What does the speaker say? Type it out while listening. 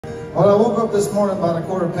Well, I woke up this morning about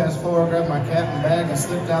 4:15, grabbed my cap and bag and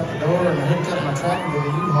slipped out the door and hooked up my tractor with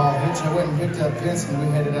a U-Haul hitch. I went and picked up Vince and we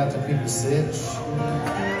headed out to Peak Sitch.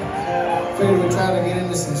 Figured we'd try to get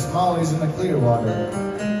into some smallies in the Clearwater.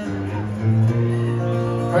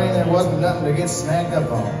 Praying there wasn't nothing to get snagged up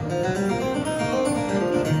on.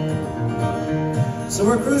 So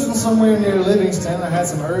we're cruising somewhere near Livingston. I had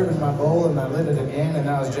some herb in my bowl and I lit it again, and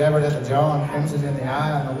I was jabbered at the jaw and crimson in the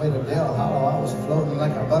eye. On the way to Dale Hollow, I was floating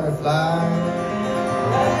like a butterfly.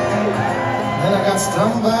 Then I got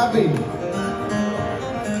stung by a bee.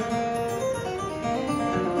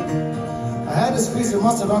 I had to squeeze the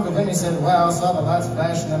mustard. Uncle Vinny said, wow, I saw the lights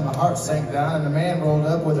flashing and my heart sank down, and a man rolled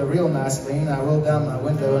up with a real nice lean. I rolled down my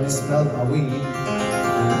window and he smelled my weed.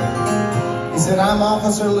 He said, I'm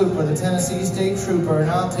Officer Looper, the Tennessee State Trooper,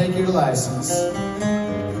 and I'll take your license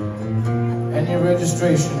and your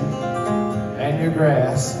registration and your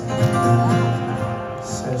grass.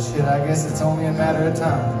 Said, shit, I guess it's only a matter of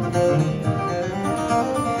time.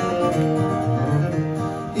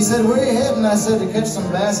 He said, where you heading? I said, to catch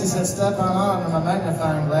some bass. He said, step on under my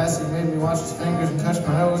magnifying glass. He made me watch his fingers and touch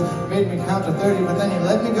my nose. Made me count to 30, but then he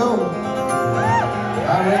let me go.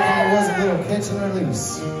 I reckon it was a little catch and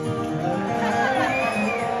release.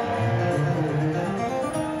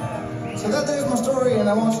 So there's my story, and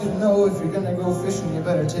I want you to know, if you're gonna go fishing, you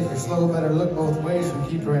better take her slow, better look both ways and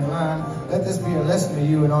keep her in line. Let this be a lesson to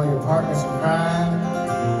you and all your partners in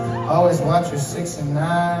crime. Always watch your 6 and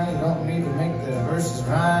 9. You don't need to make the verses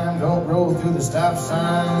rhyme. Don't roll through the stop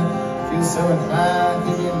sign. Feel so inclined,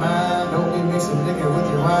 keep your mind. Don't be mixing liquor with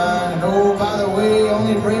your wine. And oh, by the way,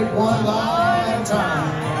 only break one line at a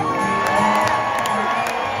time.